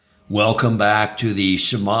Welcome back to the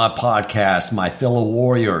Shema podcast, my fellow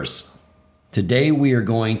warriors. Today we are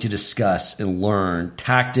going to discuss and learn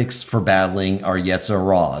tactics for battling our Yetzer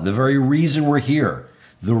Hara. The very reason we're here,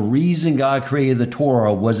 the reason God created the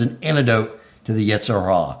Torah was an antidote to the Yetzer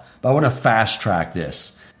Hara. But I want to fast track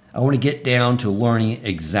this. I want to get down to learning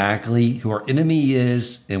exactly who our enemy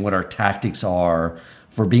is and what our tactics are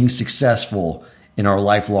for being successful in our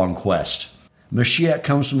lifelong quest. Mashiach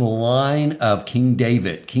comes from the line of King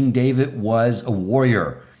David. King David was a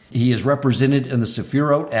warrior. He is represented in the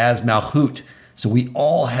Sefirot as Malchut. So we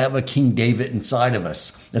all have a King David inside of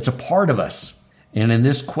us. That's a part of us. And in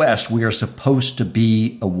this quest, we are supposed to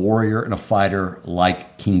be a warrior and a fighter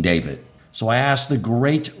like King David. So I asked the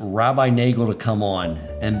great Rabbi Nagel to come on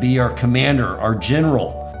and be our commander, our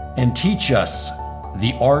general, and teach us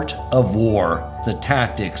the art of war, the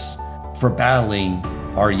tactics for battling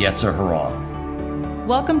our Yetzer Hara.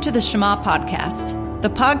 Welcome to the Shema podcast, the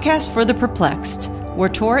podcast for the perplexed, where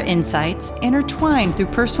Torah insights intertwined through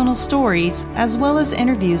personal stories as well as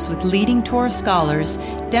interviews with leading Torah scholars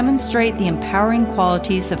demonstrate the empowering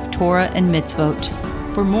qualities of Torah and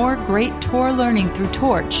mitzvot. For more great Torah learning through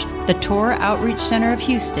Torch, the Torah Outreach Center of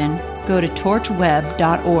Houston, go to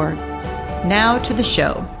torchweb.org. Now to the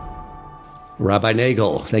show. Rabbi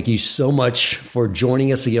Nagel, thank you so much for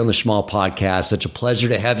joining us again on the Shema podcast. Such a pleasure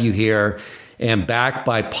to have you here. And back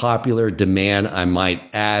by popular demand, I might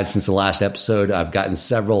add, since the last episode, I've gotten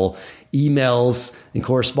several emails and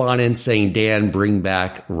correspondence saying, Dan, bring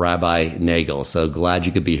back Rabbi Nagel. So glad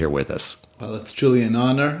you could be here with us. Well, it's truly an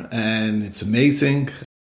honor, and it's amazing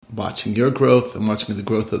watching your growth and watching the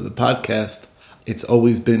growth of the podcast. It's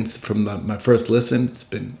always been, from my first listen, it's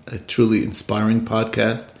been a truly inspiring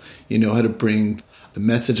podcast. You know how to bring the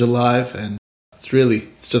message alive, and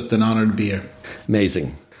it's just an honor to be here.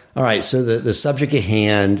 Amazing. All right, so the subject at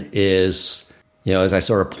hand is, as I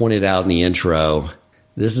sort of pointed out in the intro,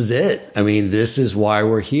 this is it. I mean, this is why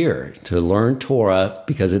we're here, to learn Torah,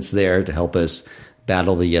 because it's there to help us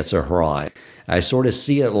battle the Yetzer Hara. I sort of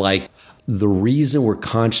see it like the reason we're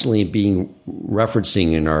constantly being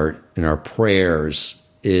referencing in our prayers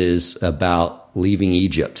is about leaving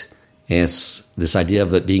Egypt. And it's this idea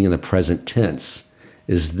of it being in the present tense.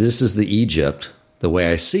 This is the Egypt, the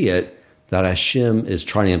way I see it, that Hashem is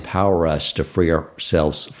trying to empower us to free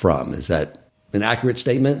ourselves from. Is that an accurate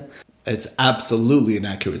statement? It's absolutely an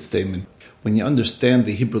accurate statement. When you understand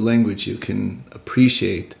the Hebrew language, you can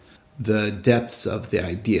appreciate the depths of the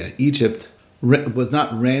idea. Egypt was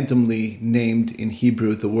not randomly named in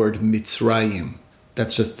Hebrew the word Mitzrayim.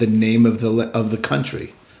 That's just the name of the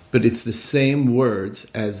country. But it's the same words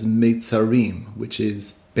as Mitzarim, which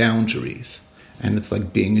is boundaries. And it's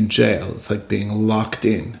like being in jail. It's like being locked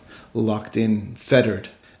in, fettered.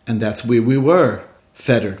 And that's where we were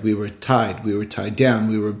fettered. We were tied down.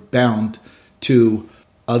 We were bound to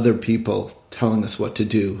other people telling us what to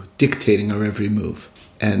do, dictating our every move.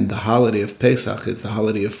 And the holiday of Pesach is the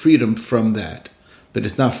holiday of freedom from that. But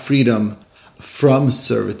it's not freedom from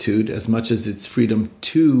servitude as much as it's freedom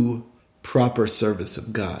to proper service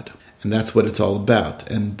of God. And that's what it's all about.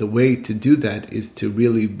 And the way to do that is to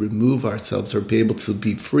really remove ourselves or be able to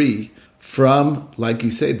be free from, like you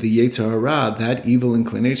say, the Yetzer Hara, that evil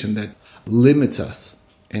inclination that limits us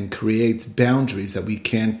and creates boundaries that we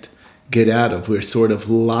can't get out of. We're sort of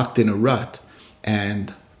locked in a rut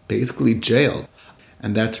and basically jailed.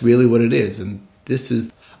 And that's really what it is. And this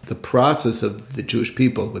is the process of the Jewish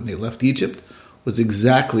people when they left Egypt, was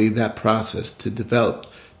exactly that process, to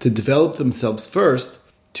develop themselves first,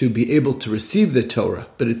 to be able to receive the Torah.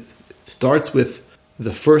 But it starts with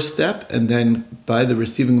the first step, and then by the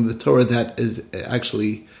receiving of the Torah, that is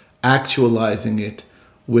actually actualizing it,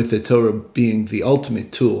 with the Torah being the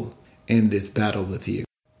ultimate tool in this battle with you.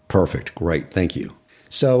 Perfect. Great. Thank you.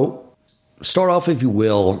 So start off, if you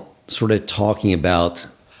will, sort of talking about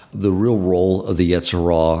the real role of the Yetzer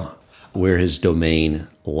Hara, where his domain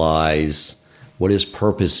lies, what his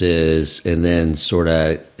purpose is, and then sort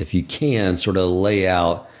of, if you can, sort of lay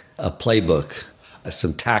out a playbook,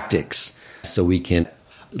 some tactics, so we can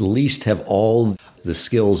at least have all the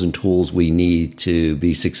skills and tools we need to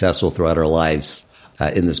be successful throughout our lives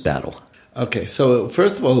in this battle. Okay, so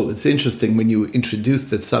first of all, it's interesting when you introduced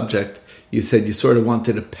the subject, you said you sort of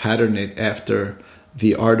wanted to pattern it after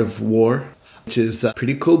The Art of War, which is a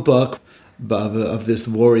pretty cool book of this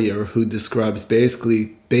warrior who describes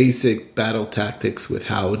basically basic battle tactics with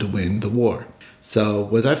how to win the war. So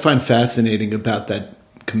what I find fascinating about that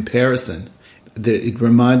comparison, it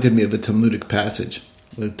reminded me of a Talmudic passage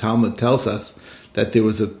where Talmud tells us that there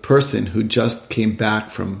was a person who just came back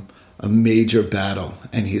from a major battle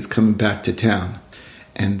and he's coming back to town.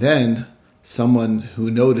 And then someone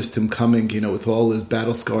who noticed him coming, with all his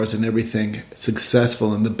battle scars and everything,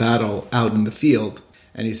 successful in the battle out in the field.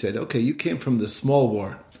 And he said, okay, you came from the small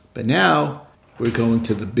war, but now we're going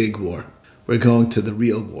to the big war. We're going to the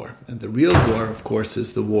real war. And the real war, of course,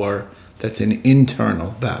 is the war that's an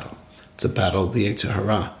internal battle. It's a battle of the Yetzer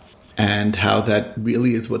Hara. And how that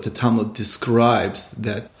really is what the Talmud describes,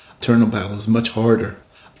 that internal battle is much harder.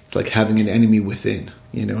 It's like having an enemy within.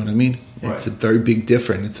 You know what I mean? Right. It's a very big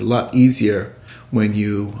difference. It's a lot easier when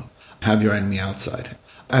you have your enemy outside.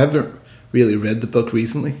 I haven't really read the book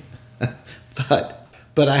recently, but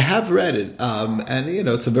I have read it. And,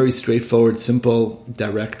 it's a very straightforward, simple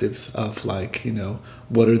directives of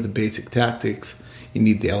what are the basic tactics. You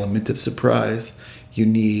need the element of surprise. You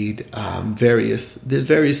need there's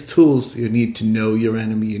various tools. You need to know your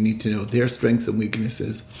enemy. You need to know their strengths and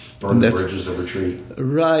weaknesses. Burn the bridges of retreat.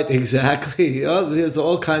 Right, exactly. There's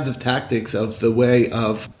all kinds of tactics of the way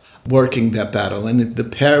of working that battle. And the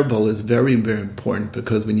parable is very, very important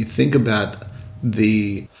because when you think about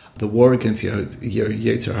the war against your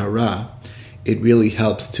Yetzer Hara, it really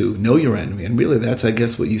helps to know your enemy. And really that's, I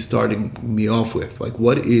guess, what you're starting me off with. Like,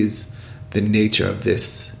 what is the nature of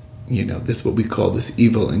this? This what we call this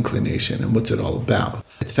evil inclination, and what's it all about?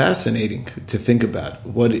 It's fascinating to think about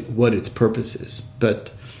what its purpose is. But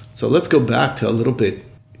so let's go back to a little bit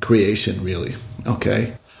creation, really.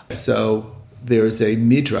 Okay, so there's a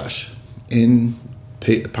midrash in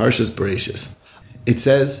Parshas Bereshis. It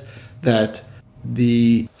says that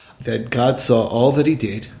God saw all that He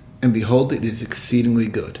did, and behold, it is exceedingly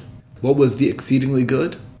good. What was the exceedingly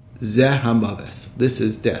good? Zeh hamaves. This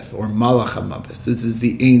is death, or malach hamaves. This is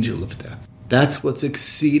the angel of death. That's what's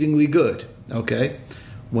exceedingly good. Okay,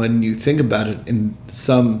 when you think about it in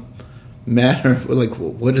some manner,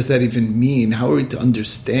 what does that even mean? How are we to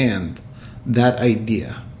understand that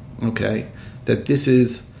idea? Okay, that this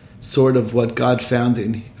is sort of what God found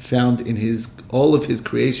in all of His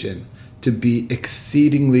creation to be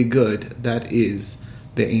exceedingly good. That is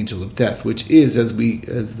the angel of death, which is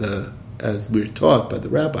as we're taught by the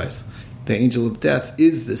rabbis, the angel of death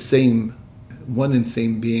is the same one and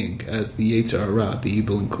same being as the Yetzer Hara, the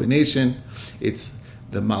evil inclination. It's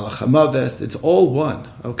the Malach HaMaves. It's all one,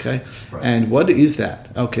 okay? Right. And what is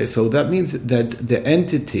that? Okay, so that means that the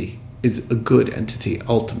entity is a good entity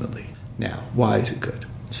ultimately. Now, why is it good?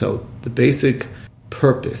 So the basic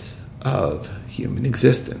purpose of human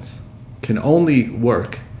existence can only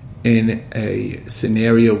work in a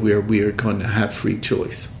scenario where we are going to have free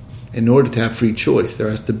choice. In order to have free choice, there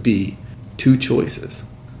has to be two choices.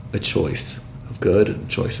 A choice of good and a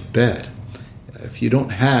choice of bad. If you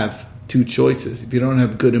don't have two choices, if you don't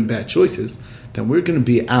have good and bad choices, then we're going to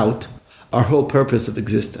be out our whole purpose of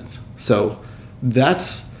existence. So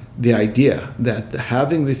that's the idea, that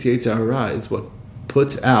having this Yetzer Hara is what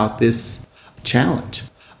puts out this challenge,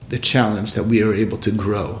 the challenge that we are able to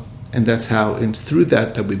grow. And that's how, it's through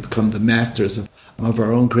that we become the masters of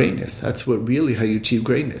our own greatness. That's what really how you achieve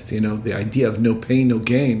greatness. The idea of no pain, no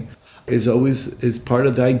gain is part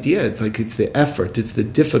of the idea. It's like it's the effort, it's the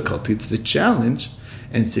difficulty, it's the challenge,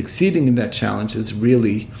 and succeeding in that challenge is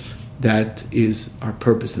really, that is our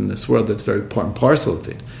purpose in this world. That's very part and parcel of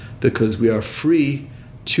it, because we are free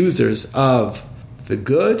choosers of the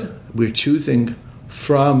good. We're choosing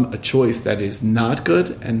from a choice that is not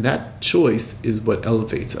good, and that choice is what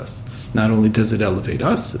elevates us. Not only does it elevate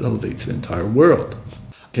us, it elevates the entire world.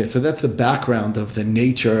 Okay, so that's the background of the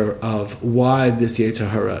nature of why this Yetzer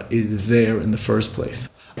Hara is there in the first place.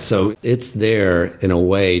 So it's there in a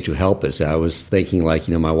way to help us. I was thinking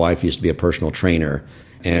my wife used to be a personal trainer,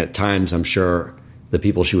 and at times I'm sure the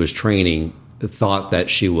people she was training thought that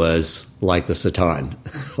she was like the Satan.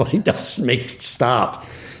 He doesn't make it stop,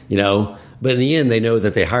 But in the end, they know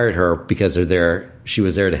that they hired her because she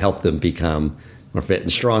was there to help them become more fit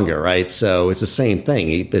and stronger, right? So it's the same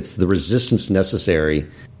thing. It's the resistance necessary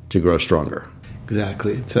to grow stronger.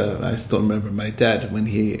 Exactly. I still remember my dad when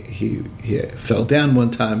he fell down one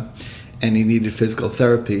time and he needed physical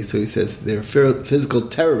therapy. So he says they're physical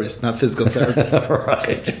terrorists, not physical therapists.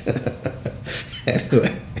 Right.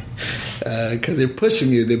 Anyway, because they're pushing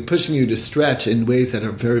you to stretch in ways that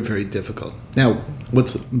are very, very difficult. Now,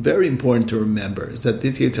 what's very important to remember is that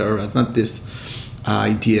this Yetzer Hara is not this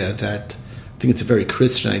idea that, I think it's a very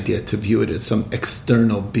Christian idea to view it as some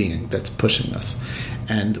external being that's pushing us.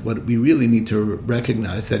 And what we really need to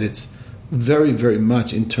recognize that it's very, very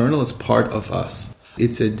much internal. It's part of us.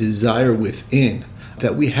 It's a desire within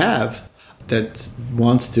that we have that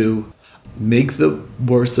wants to make the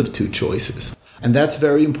worst of two choices. And that's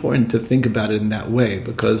very important to think about it in that way,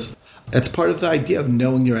 because that's part of the idea of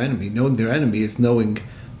knowing your enemy. Knowing their enemy is knowing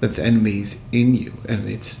that the enemy is in you, and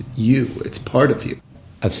it's you, it's part of you.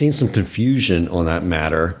 I've seen some confusion on that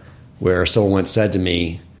matter where someone once said to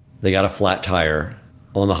me, they got a flat tire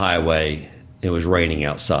on the highway. It was raining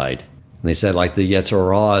outside. And they said, like, the Yetzer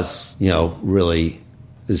Hara is, really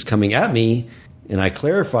is coming at me. And I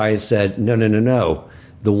clarified and said, no.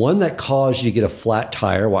 The one that caused you to get a flat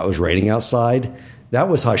tire while it was raining outside, that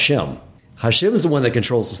was Hashem. Hashem is the one that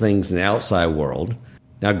controls things in the outside world.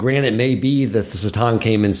 Now, granted, it may be that the Satan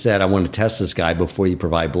came and said, I want to test this guy before you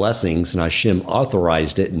provide blessings, and Hashem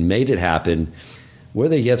authorized it and made it happen. Where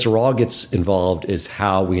the Yetzer Hara gets involved is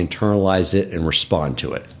how we internalize it and respond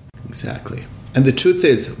to it. Exactly. And the truth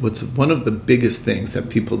is, what's one of the biggest things that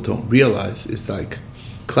people don't realize is, like,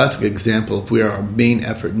 classic example of where our main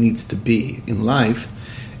effort needs to be in life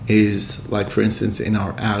is, like, for instance, in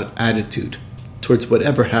our attitude towards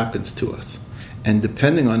whatever happens to us. And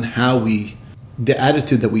depending on how the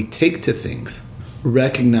attitude that we take to things,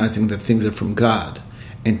 recognizing that things are from God,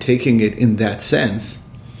 and taking it in that sense,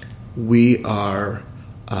 we are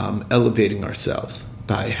elevating ourselves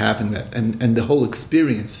by having that. And the whole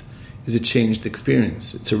experience is a changed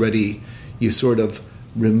experience. It's already, you sort of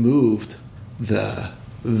removed the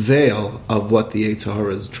veil of what the Yetzer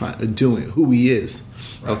Hara is doing, who he is,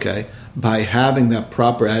 okay? By having that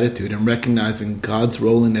proper attitude and recognizing God's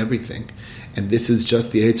role in everything. And this is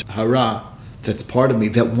just the Yetzer Hara that's part of me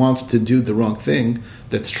that wants to do the wrong thing,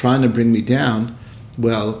 that's trying to bring me down.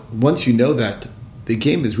 Well, once you know that, the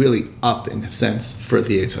game is really up in a sense for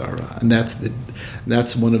the Yetzer Hara. And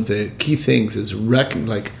that's one of the key things is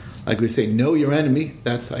like we say, know your enemy.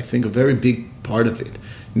 That's, I think, a very big part of it.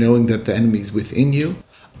 Knowing that the enemy is within you,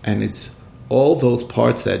 and it's all those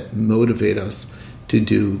parts that motivate us to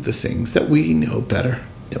do the things that we know better,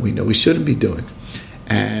 that we know we shouldn't be doing.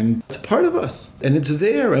 And it's a part of us, and it's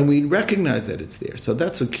there, and we recognize that it's there. So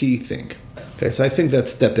that's a key thing. Okay, so I think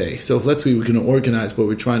that's step A. So we're going to organize what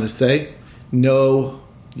we're trying to say. Know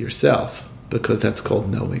yourself, because that's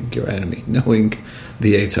called knowing your enemy, knowing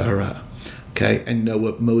the Yetzer Hara, okay, and know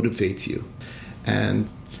what motivates you. And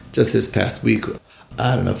just this past week,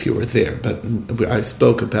 I don't know if you were there, but I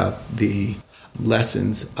spoke about the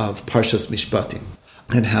lessons of Parshas Mishpatim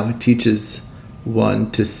and how it teaches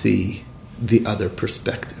one to see the other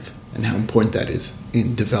perspective and how important that is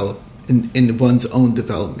in one's own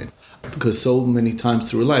development. Because so many times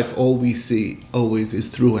through life, all we see always is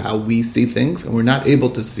through how we see things, and we're not able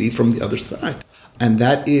to see from the other side. And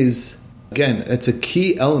that is, again, it's a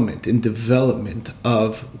key element in development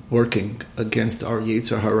of working against our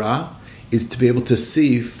Yetzer Hara, is to be able to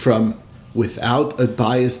see from without a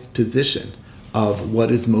biased position of what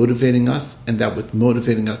is motivating us, and that what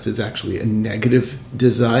motivating us is actually a negative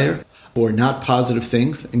desire or not positive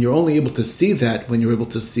things. And you're only able to see that when you're able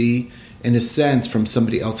to see, in a sense, from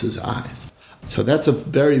somebody else's eyes. So that's a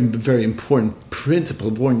very, very important principle,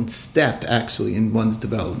 important step, actually, in one's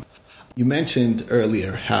development. You mentioned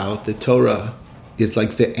earlier how the Torah is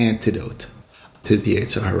like the antidote to the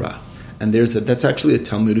Yetzer Hara. And that's actually a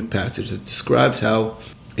Talmudic passage that describes how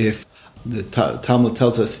if the Talmud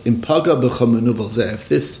tells us, Impaga b'cha menuvol, if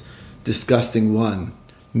this disgusting one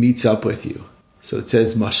meets up with you. So it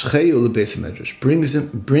says, Mashcheyu lebeis hamedrash,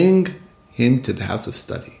 bring him to the house of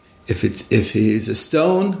study. If he is a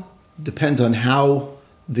stone, depends on how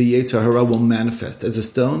the Yetzer Hara will manifest. As a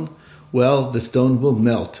stone, well, the stone will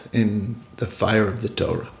melt in the fire of the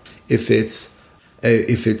Torah. If it's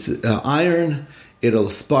iron, it'll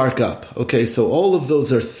spark up. Okay, so all of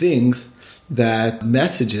those are things, that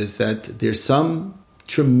messages that there's some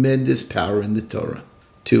tremendous power in the Torah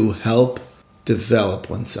to help develop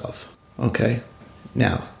oneself. Okay,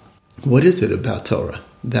 now, what is it about Torah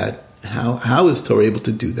that how is Torah able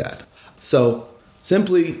to do that? So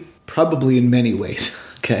simply, probably in many ways.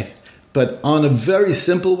 Okay, but on a very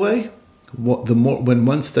simple way, when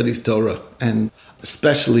one studies Torah, and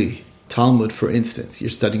especially Talmud, for instance, you're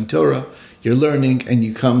studying Torah, you're learning, and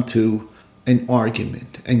you come to an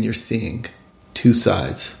argument, and you're seeing two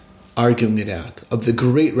sides arguing it out of the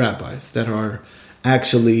great rabbis that are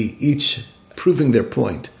actually each proving their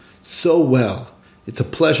point so well. It's a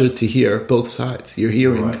pleasure to hear both sides. You're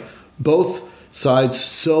hearing both sides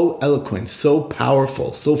so eloquent, so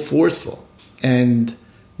powerful, so forceful. And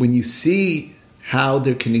when you see how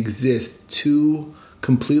there can exist two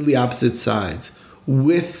completely opposite sides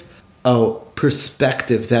with a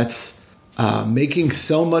perspective that's making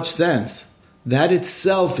so much sense, that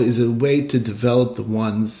itself is a way to develop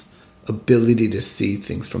one's ability to see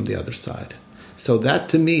things from the other side. So that,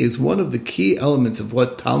 to me, is one of the key elements of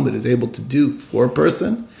what Talmud is able to do for a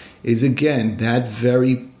person, is, again, that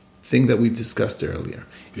very thing that we discussed earlier.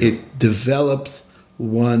 Yeah. It develops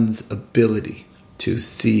one's ability to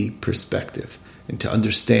see perspective and to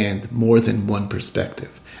understand more than one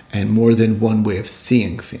perspective and more than one way of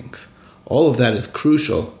seeing things. All of that is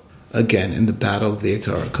crucial, again, in the battle of the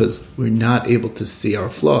Yetzer Hara, because we're not able to see our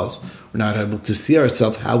flaws. We're not able to see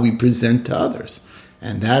ourselves, how we present to others.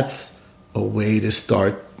 And that's a way to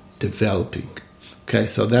start developing. Okay,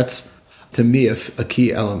 so that's, to me, a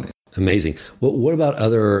key element. Amazing. Well, what about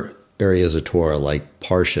other areas of Torah, like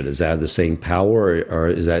Parsha? Does that have the same power, or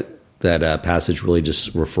is that passage really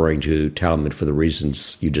just referring to Talmud for the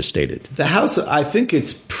reasons you just stated? The house, I think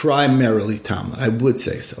it's primarily Talmud. I would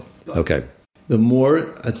say so. Okay. The more,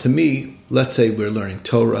 to me, let's say we're learning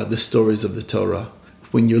Torah, the stories of the Torah.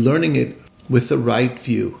 When you're learning it with the right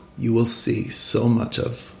view, you will see so much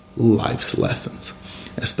of life's lessons,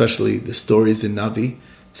 especially the stories in Navi.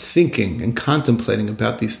 Thinking and contemplating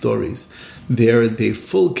about these stories, they're the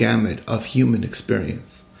full gamut of human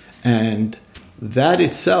experience. And that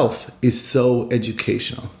itself is so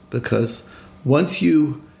educational, because once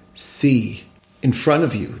you see in front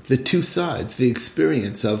of you the two sides, the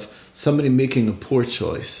experience of somebody making a poor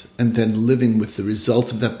choice and then living with the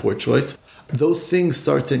results of that poor choice, those things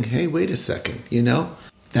start saying, hey, wait a second,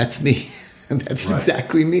 that's me. And that's right.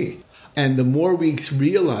 Exactly me. And the more we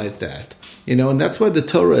realize that, and that's why the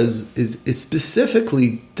Torah is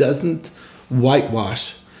specifically doesn't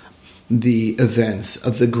whitewash the events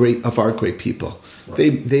of our great people.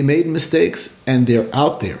 Right. They made mistakes, and they're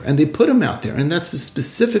out there, and they put them out there, and that's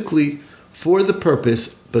specifically for the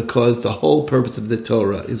purpose, because the whole purpose of the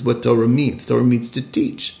Torah is what Torah means. Torah means to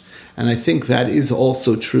teach, and I think that is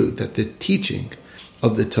also true, that the teaching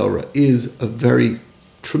of the Torah is a very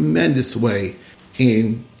tremendous way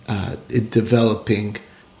in developing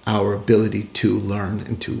our ability to learn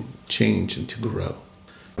and to change and to grow.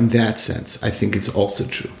 In that sense, I think it's also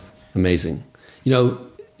true. Amazing.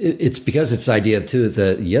 It's because it's the idea, too,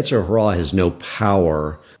 that the Yetzer Hara has no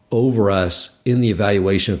power over us in the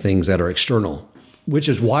evaluation of things that are external, which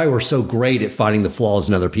is why we're so great at finding the flaws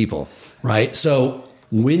in other people, right? So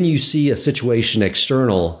when you see a situation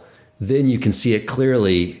external, then you can see it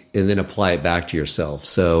clearly and then apply it back to yourself.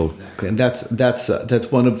 So, exactly. And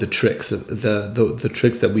that's one of the tricks, the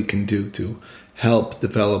tricks that we can do to help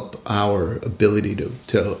develop our ability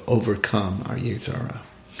to overcome our Yetzer Hara.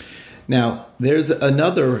 Now, there's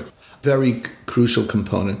another very crucial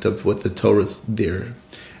component of what the Torah is there,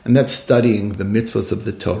 and that's studying the mitzvahs of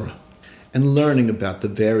the Torah and learning about the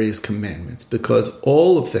various commandments, because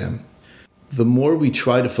all of them, the more we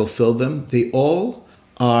try to fulfill them, they all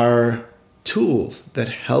are tools that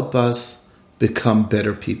help us become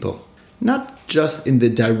better people. Not just in the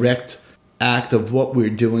direct act of what we're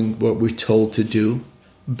doing, what we're told to do,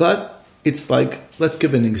 but it's like, let's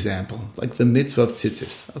give an example, like the mitzvah of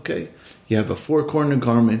tzitzis, okay? You have a four-corner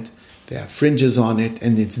garment, they have fringes on it,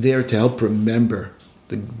 and it's there to help remember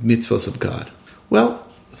the mitzvahs of God. Well,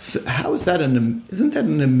 how is that? Isn't that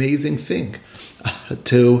an amazing thing?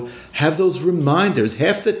 To have those reminders.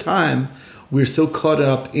 Half the time, we're so caught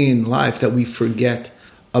up in life that we forget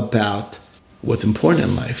about what's important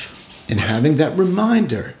in life. And having that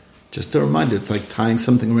reminder, just a reminder, it's like tying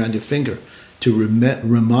something around your finger to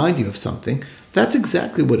remind you of something. That's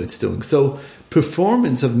exactly what it's doing. So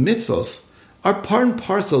performance of mitzvahs are part and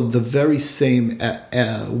parcel of the very same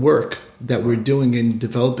work that we're doing in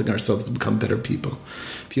developing ourselves to become better people.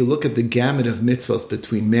 If you look at the gamut of mitzvahs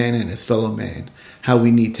between man and his fellow man, how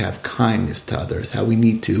we need to have kindness to others, how we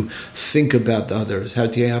need to think about the others, how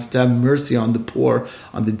you have to have mercy on the poor,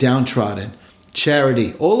 on the downtrodden,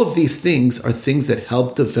 charity, all of these things are things that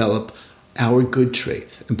help develop our good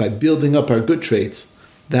traits. And by building up our good traits,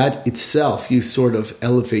 that itself, you sort of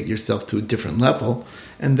elevate yourself to a different level,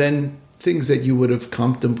 and then things that you would have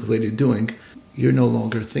contemplated doing, you're no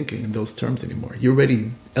longer thinking in those terms anymore. You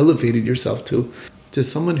already elevated yourself to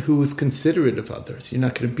someone who is considerate of others. You're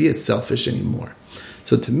not going to be as selfish anymore.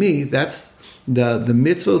 So to me, that's the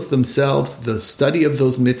mitzvahs themselves, the study of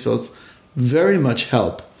those mitzvahs very much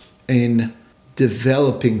help in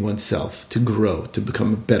developing oneself to grow, to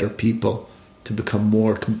become a better people, to become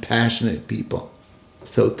more compassionate people.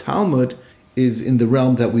 So Talmud is in the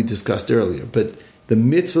realm that we discussed earlier, but the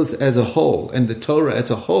mitzvahs as a whole and the Torah as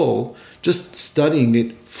a whole, just studying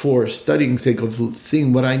it for studying's sake of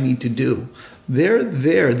seeing what I need to do, they're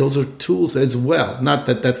there. Those are tools as well. Not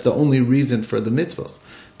that that's the only reason for the mitzvahs,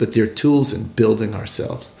 but they're tools in building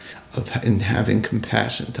ourselves, in having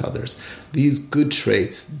compassion to others. These good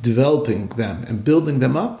traits, developing them and building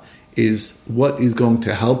them up is what is going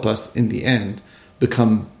to help us in the end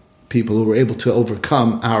become people who are able to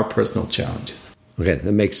overcome our personal challenges. Okay,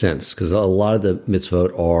 that makes sense, because a lot of the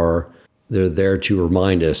mitzvot they're there to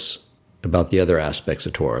remind us about the other aspects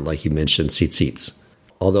of Torah, like you mentioned, tzitzits.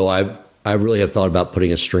 Although I really have thought about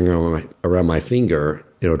putting a string around my finger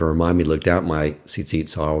in order to remind me to look down at my tzitzit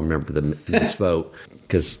so I'll remember the mitzvot,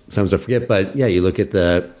 because sometimes I forget. But yeah, you look at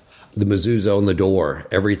the mezuzah on the door.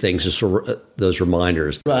 Everything's just those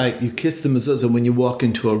reminders. Right. You kiss the mezuzah when you walk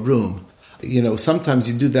into a room. Sometimes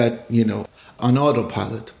you do that, on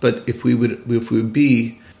autopilot. But if we would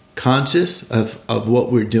be conscious of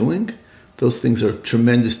what we're doing, those things are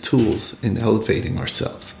tremendous tools in elevating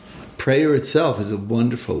ourselves. Prayer itself is a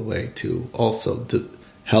wonderful way to also to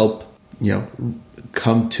help,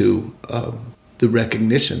 come to the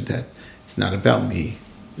recognition that it's not about me.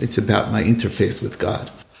 It's about my interface with God.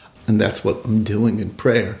 And that's what I'm doing in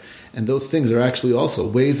prayer. And those things are actually also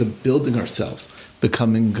ways of building ourselves,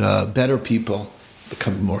 becoming better people,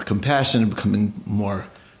 becoming more compassionate, becoming more,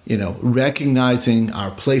 recognizing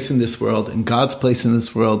our place in this world and God's place in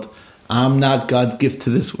this world. I'm not God's gift to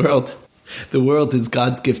this world. The world is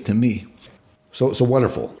God's gift to me. So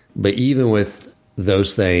wonderful. But even with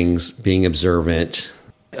those things, being observant,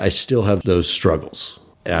 I still have those struggles.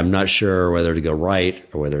 I'm not sure whether to go right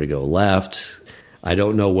or whether to go left. I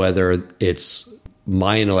don't know whether it's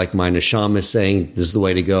my intellect, my neshama is saying this is the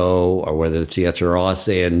way to go, or whether it's the Yetzer Hara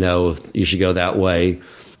saying no, you should go that way.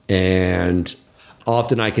 And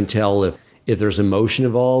often I can tell if there's emotion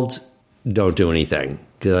involved, don't do anything.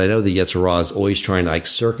 Because I know the Yetzer Hara is always trying to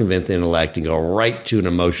circumvent the intellect and go right to an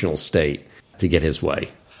emotional state to get his way.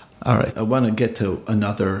 All right. I want to get to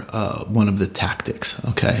another one of the tactics,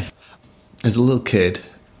 okay? As a little kid,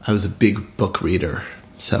 I was a big book reader.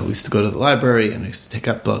 So we used to go to the library and I used to take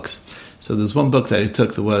out books. So there's one book that I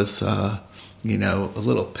took that was, a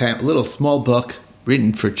little small book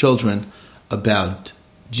written for children about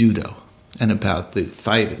judo and about the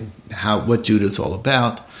fight and what judo is all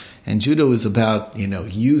about. And judo is about,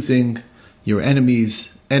 using your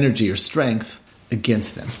enemy's energy or strength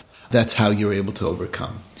against them. That's how you're able to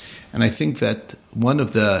overcome. And I think that one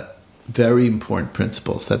of the very important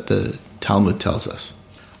principles that the Talmud tells us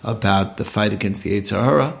about the fight against the Yetzer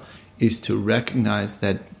Hara is to recognize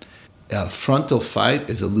that a frontal fight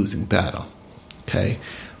is a losing battle. Okay?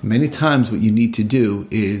 Many times what you need to do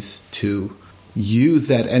is to use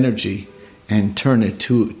that energy and turn it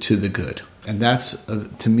to the good. And that's,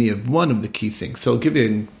 to me, one of the key things. So I'll give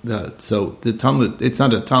you the Talmud, it's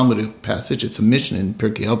not a Talmudic passage, it's a mission in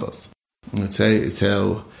Pirkei Avos. Let's say,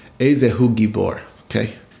 so, Ezehu Gibor,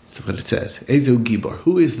 okay? That's what it says. Ezehu Gibor,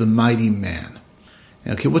 who is the mighty man?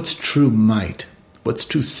 Okay, what's true might? What's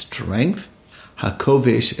true strength?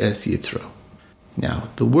 HaKovesh es Yitzro. Now,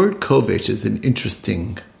 the word kovesh is an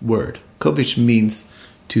interesting word. Kovesh means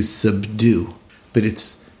to subdue, but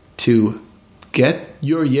it's to get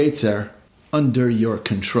your Yetzer under your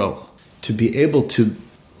control, to be able to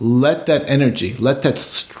let that energy, let that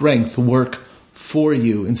strength work for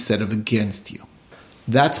you instead of against you.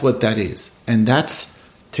 That's what that is. And that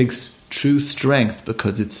takes true strength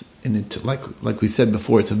because it's, like we said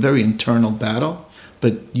before, it's a very internal battle.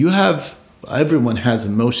 But everyone has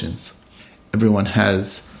emotions. Everyone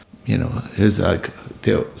has, I'll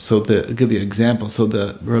give you an example. So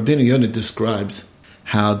the Rabbi Nagel describes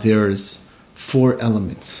how there's 4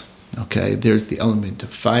 elements. Okay, there's the element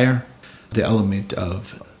of fire, the element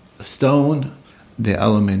of stone, the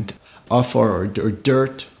element afar or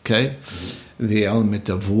dirt, okay, the element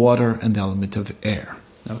of water, and the element of air,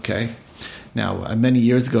 okay. Now, many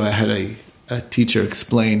years ago, I had a teacher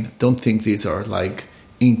explain, don't think these are like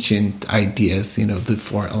ancient ideas, the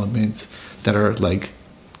 4 elements that are like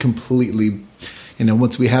completely,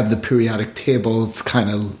 once we have the periodic table, it's kind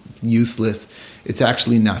of useless. It's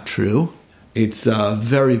actually not true. It's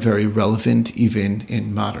very, very relevant even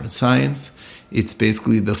in modern science. It's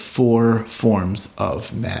basically the 4 forms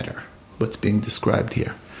of matter, what's being described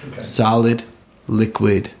here. Okay. Solid,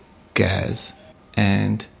 liquid, gas,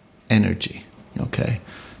 and energy. Okay,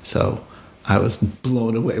 so I was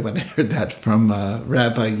blown away when I heard that from a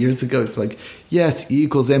rabbi years ago. It's like, yes, E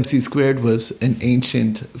 = mc squared was an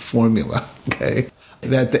ancient formula, okay?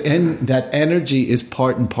 That that energy is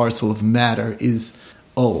part and parcel of matter is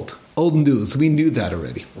old news. We knew that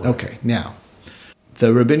already. Right. Okay, now,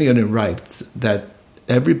 the Rabbi Nagel writes that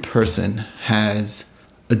every person has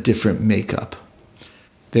a different makeup.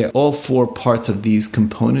 All 4 parts of these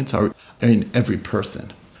components are in every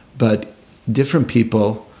person. But different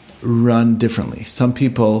people run differently. Some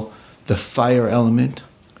people, the fire element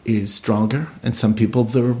is stronger, and some people,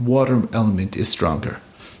 the water element is stronger.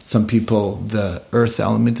 Some people, the earth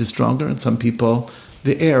element is stronger, and some people,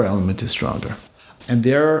 the air element is stronger. And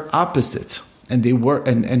they're opposites. And they work,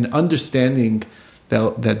 and understanding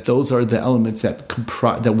that those are the elements that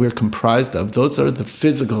we're comprised of. Those are the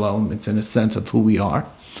physical elements in a sense of who we are.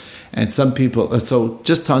 And some people, so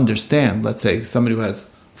just to understand, let's say somebody who has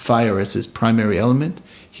fire as his primary element,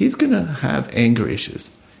 he's going to have anger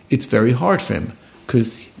issues. It's very hard for him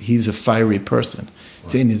because he's a fiery person.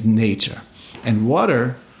 It's in his nature. And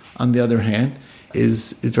water, on the other hand,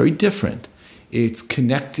 is very different. It's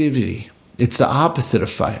connectivity. It's the opposite of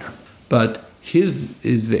fire. But his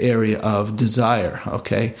is the area of desire,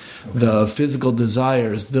 okay? The physical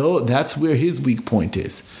desires, though, that's where his weak point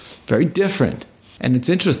is. Very different. And it's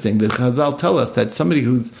interesting that Chazal tell us that somebody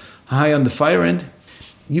who's high on the fire end,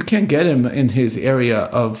 you can't get him in his area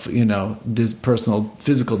of, this personal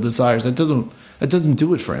physical desires. That doesn't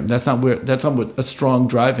do it for him. That's not what a strong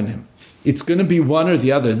drive in him. It's going to be one or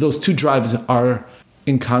the other. Those two drives are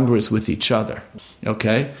incongruous with each other.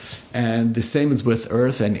 Okay? And the same is with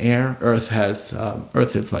earth and air. Earth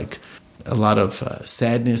is like a lot of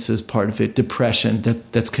sadness is part of it, depression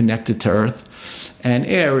that's connected to earth. And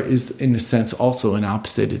air is, in a sense, also an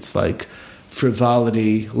opposite. It's like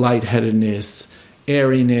frivolity, lightheadedness,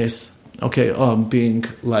 airiness, being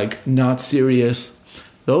like not serious.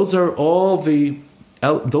 Those are all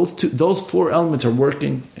those four elements are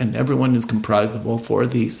working, and everyone is comprised of all four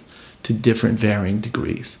of these to different varying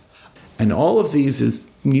degrees. And all of these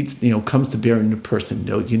comes to bear in a person,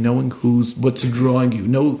 knowing what's drawing you,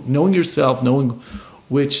 knowing yourself, knowing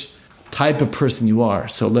which type of person you are.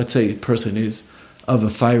 So let's say a person is of a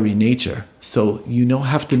fiery nature. So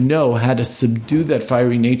have to know how to subdue that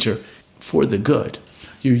fiery nature for the good.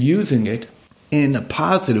 You're using it in a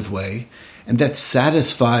positive way, and that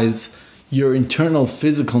satisfies your internal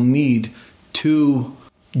physical need to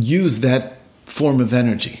use that form of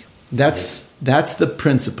energy. That's the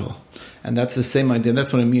principle. And that's the same idea.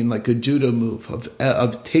 That's what I mean, like a judo move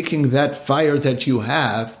of taking that fire that you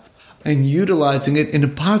have and utilizing it in a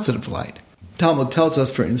positive light. Talmud tells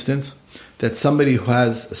us, for instance, that somebody who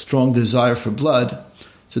has a strong desire for blood,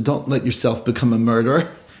 so don't let yourself become a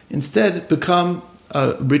murderer. Instead, become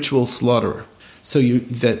a ritual slaughterer. So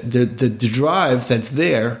the drive that's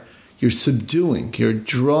there, you're subduing, you're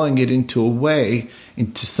drawing it into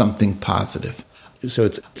something positive. So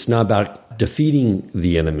it's not about defeating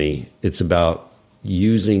the enemy. It's about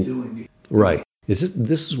using. Right. This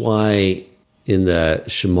is why in the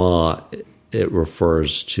Shema it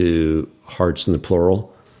refers to hearts in the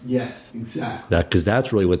plural. Yes, exactly. Because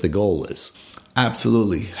that's really what the goal is.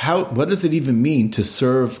 Absolutely. What does it even mean to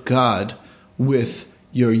serve God with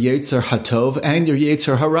your Yetzer Hatov and your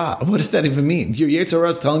Yetzer Hara? What does that even mean? Your Yetzer Hara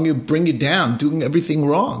is telling you, bring it down, doing everything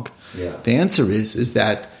wrong. Yeah. The answer is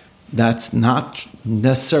that that's not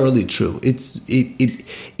necessarily true.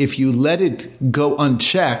 If you let it go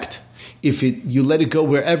unchecked, you let it go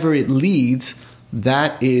wherever it leads,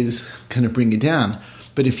 that is going to bring you down.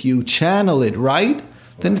 But if you channel it right,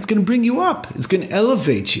 then it's going to bring you up. It's going to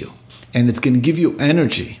elevate you, and it's going to give you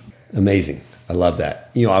energy. Amazing. I love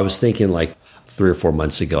that. I was thinking like 3 or 4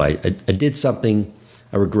 months ago, I did something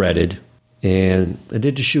I regretted, and I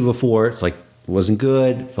did teshuva for it. It's like, it wasn't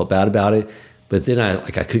good, felt bad about it. But then I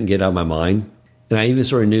couldn't get it out of my mind. And I even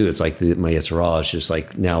sort of knew it's like my Yetzer Hara is just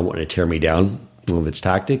like now wanting to tear me down, one of its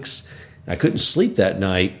tactics. I couldn't sleep that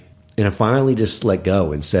night. And I finally just let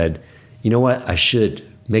go and said, you know what? I should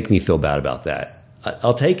make me feel bad about that.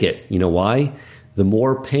 I'll take it. You know why? The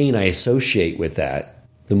more pain I associate with that,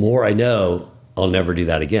 the more I know I'll never do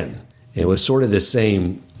that again. And it was sort of the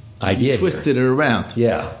same idea. You twisted it around.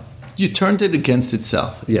 Yeah. You turned it against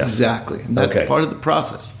itself. Yes. Exactly. And that's part of the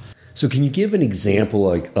process. So can you give an example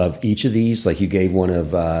of each of these? Like you gave one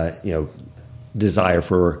of, desire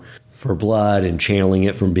for blood and channeling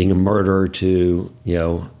it from being a murderer to,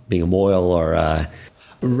 being a moil or...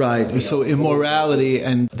 Right. So immorality,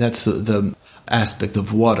 and that's the aspect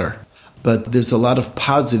of water. But there's a lot of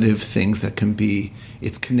positive things that can be,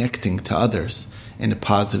 it's connecting to others in a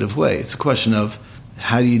positive way. It's a question of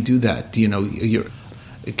how do you do that?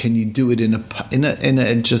 Can you do it in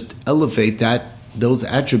a just elevate those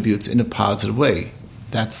attributes in a positive way?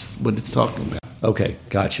 That's what it's talking about. Okay,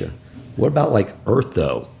 gotcha. What about like earth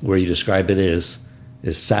though, where you describe it as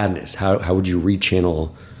sadness? How would you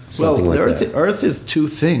rechannel something like that? Earth is two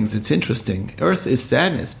things. It's interesting. Earth is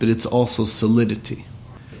sadness, but it's also solidity.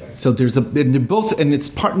 So and they're both, and it's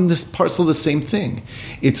parcel of the same thing.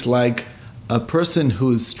 It's like a person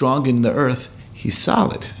who is strong in the earth. He's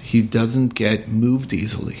solid. He doesn't get moved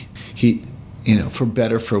easily. For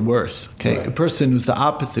better, for worse. Okay, right. A person who's the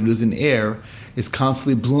opposite, who's in air, is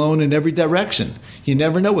constantly blown in every direction. You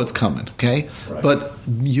never know what's coming. Okay, right. But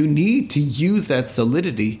you need to use that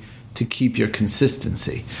solidity to keep your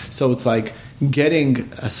consistency. So it's like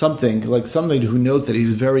getting something, like somebody who knows that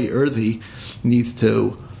he's very earthy needs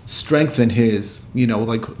to strengthen his,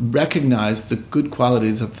 like recognize the good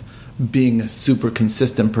qualities of being a super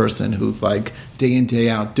consistent person who's like day in, day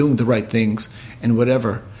out, doing the right things and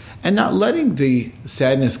whatever. And not letting the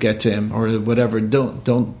sadness get to him or whatever.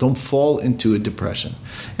 Don't fall into a depression.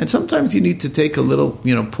 And sometimes you need to take a little,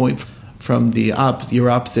 point from your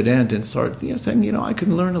opposite end and start, saying, I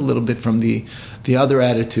can learn a little bit from the other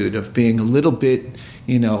attitude of being a little bit,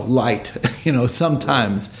 light.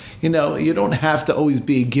 Sometimes, you don't have to always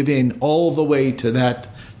be giving all the way to that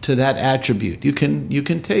attribute. You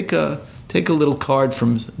can take a little card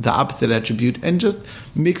from the opposite attribute and just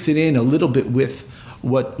mix it in a little bit with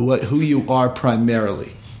who you are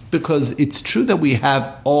primarily, because it's true that we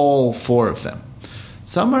have all four of them.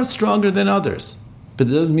 Some are stronger than others, but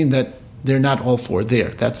it doesn't mean that they're not all four there.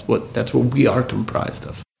 That's what we are comprised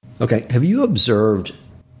of. Okay, have you observed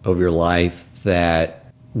over your life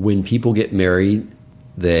that when people get married,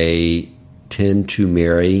 they tend to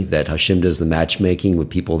marry, that Hashem does the matchmaking with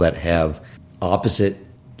people that have opposite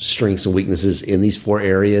strengths and weaknesses in these four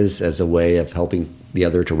areas as a way of helping the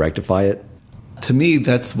other to rectify it? To me,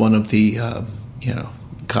 that's one of the,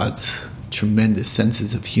 God's tremendous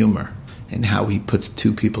senses of humor and how he puts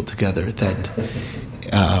two people together. That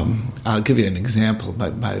I'll give you an example.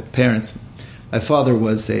 My parents, my father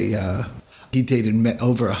was he dated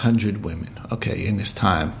over 100 women, in his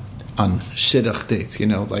time on shidduch dates,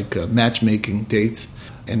 like matchmaking dates.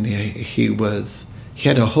 And he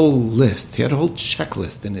had a whole list, he had a whole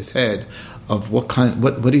checklist in his head of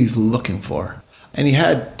what he's looking for. And he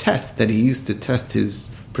had tests that he used to test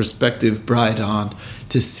his prospective bride on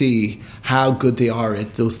to see how good they are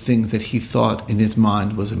at those things that he thought in his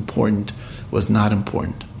mind was important, was not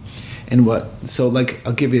important. And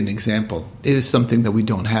I'll give you an example. It is something that we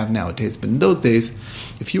don't have nowadays. But in those days,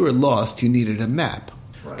 if you were lost, you needed a map.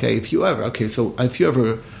 Right.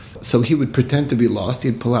 So he would pretend to be lost.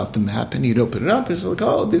 He'd pull out the map and he'd open it up and it's like,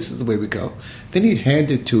 oh, this is the way we go. Then he'd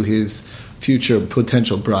hand it to his future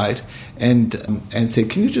potential bride and say,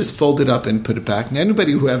 can you just fold it up and put it back? And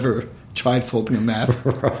anybody who ever tried folding a map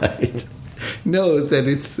right. knows that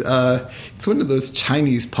it's one of those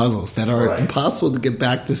Chinese puzzles that are impossible to get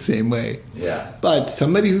back the same way. Yeah. But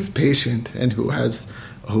somebody who's patient and who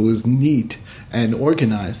is neat and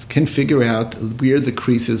organized can figure out where the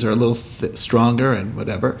creases are a little stronger and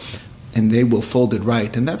whatever, and they will fold it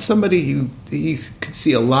right. And that's somebody he could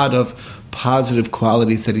see a lot of positive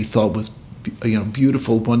qualities that he thought was,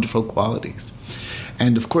 beautiful, wonderful qualities.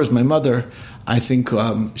 And of course, my mother, I think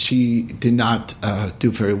she did not do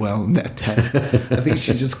very well in that test. I think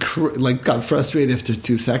she just got frustrated after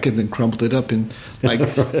 2 seconds and crumpled it up and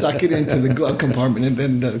stuck it into the glove compartment and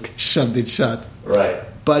then shoved it shut. Right.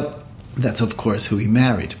 But that's, of course, who he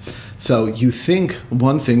married. So you think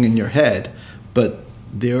one thing in your head, but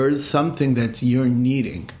there's something that you're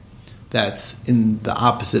needing that's in the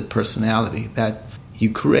opposite personality that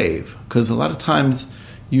you crave. Because a lot of times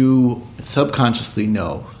you subconsciously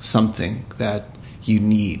know something that you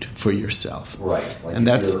need for yourself. Right. And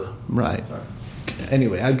that's right.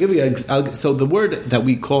 Anyway, I'll give you so the word that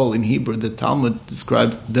we call in Hebrew, the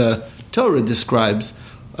Torah describes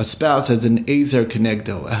a spouse as an ezer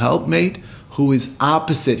kenegdo, a helpmate who is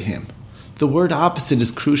opposite him. The word opposite is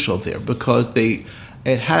crucial there because it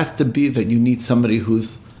has to be that you need somebody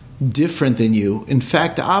who's different than you, in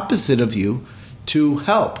fact, the opposite of you, to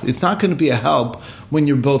help. It's not going to be a help when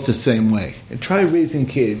you're both the same way. And try raising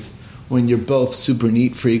kids when you're both super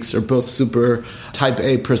neat freaks or both super type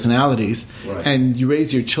A personalities, and you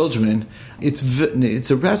raise your children. It's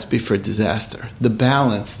a recipe for disaster. The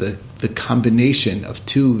balance, the combination of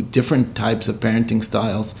two different types of parenting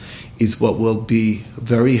styles is what will be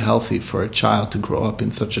very healthy for a child to grow up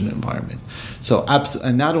in such an environment. So,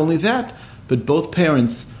 and not only that, but both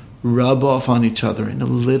parents rub off on each other in a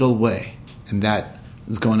little way. And that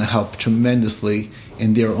is going to help tremendously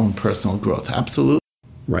in their own personal growth. Absolutely.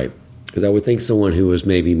 Right. Because I would think someone who was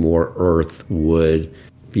maybe more earth would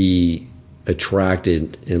be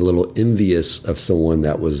attracted and a little envious of someone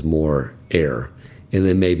that was more air. And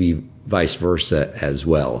then maybe vice versa as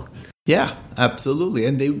well. Yeah, absolutely.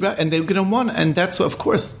 And they're going to want, and that's what, of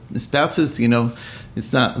course, spouses,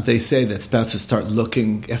 it's not, they say that spouses start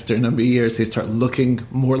looking, after a number of years, they start looking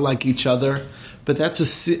more like each other. But that's a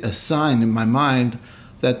sign in my mind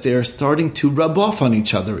that they're starting to rub off on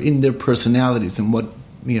each other in their personalities and what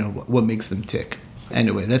makes them tick.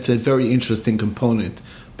 Anyway, that's a very interesting component,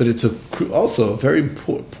 but it's also a very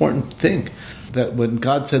important thing that when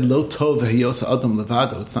God said, "Lo tov hiyos adam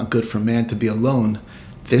levado," it's not good for man to be alone.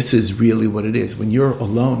 this is really what it is. When you're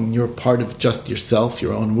alone, you're part of just yourself,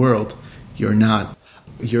 your own world. You're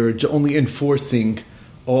only enforcing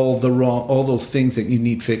all those things that you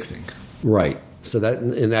need fixing. Right. So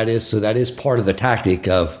that is part of the tactic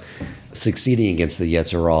of succeeding against the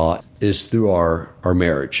Yetzer Hara is through our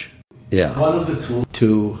marriage. Yeah. One of the tools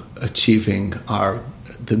to achieving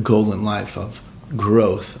the goal in life of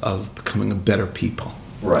growth, of becoming a better people.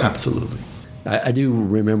 Right. Absolutely. I do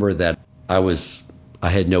remember that I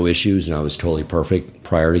had no issues and I was totally perfect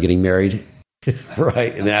prior to getting married.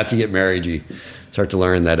 Right. And then after you get married, you start to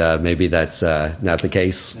learn that maybe that's not the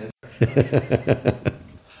case.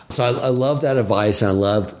 So I love that advice, and I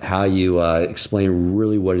love how you explain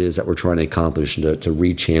really what it is that we're trying to accomplish and to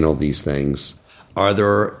rechannel these things. Are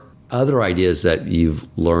there other ideas that you've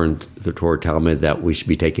learned through Torah Talmud that we should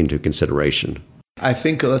be taking into consideration? I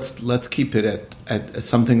think let's keep it at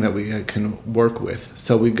something that we can work with.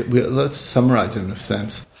 So let's summarize it in a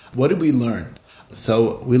sense. What did we learn?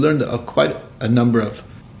 So we learned quite a number of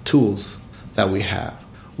tools that we have.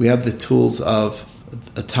 We have the tools of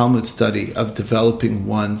a Talmud study of developing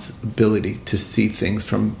one's ability to see things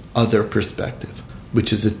from other perspective,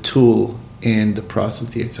 which is a tool in the process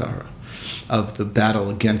of the Yetzer Hara, of the battle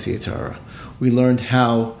against the Yetzer Hara. We learned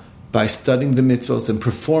how, by studying the mitzvos and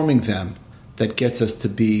performing them, that gets us to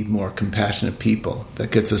be more compassionate people,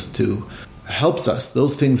 that helps us.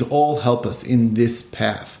 Those things all help us in this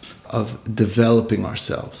path of developing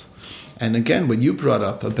ourselves. And again, what you brought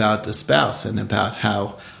up about the spouse and about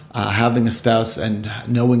how having a spouse and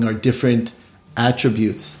knowing our different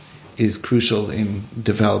attributes is crucial in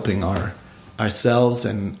developing ourselves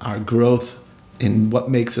and our growth in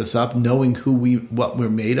what makes us up, knowing what we're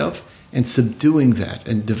made of, and subduing that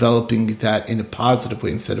and developing that in a positive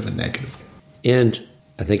way instead of a negative way. And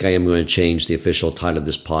I think I am going to change the official title of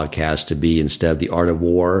this podcast to be, instead of The Art of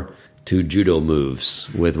War, to Judo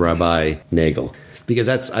Moves with Rabbi Nagel. Because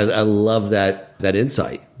I love that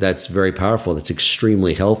insight. That's very powerful. That's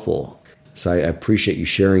extremely helpful. So I appreciate you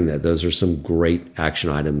sharing that. Those are some great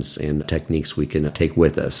action items and techniques we can take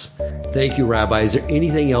with us. Thank you, Rabbi. Is there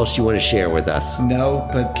anything else you want to share with us? No,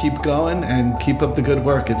 but keep going and keep up the good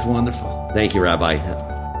work. It's wonderful. Thank you, Rabbi.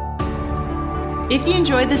 If you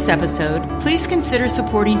enjoyed this episode, please consider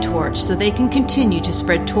supporting Torch so they can continue to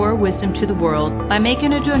spread Torah wisdom to the world by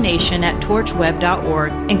making a donation at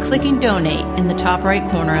torchweb.org and clicking donate in the top right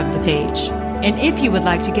corner of the page. And if you would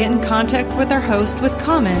like to get in contact with our host with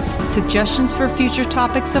comments, suggestions for future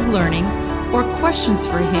topics of learning, or questions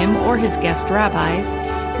for him or his guest rabbis,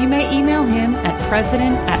 you may email him at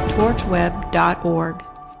president@torchweb.org.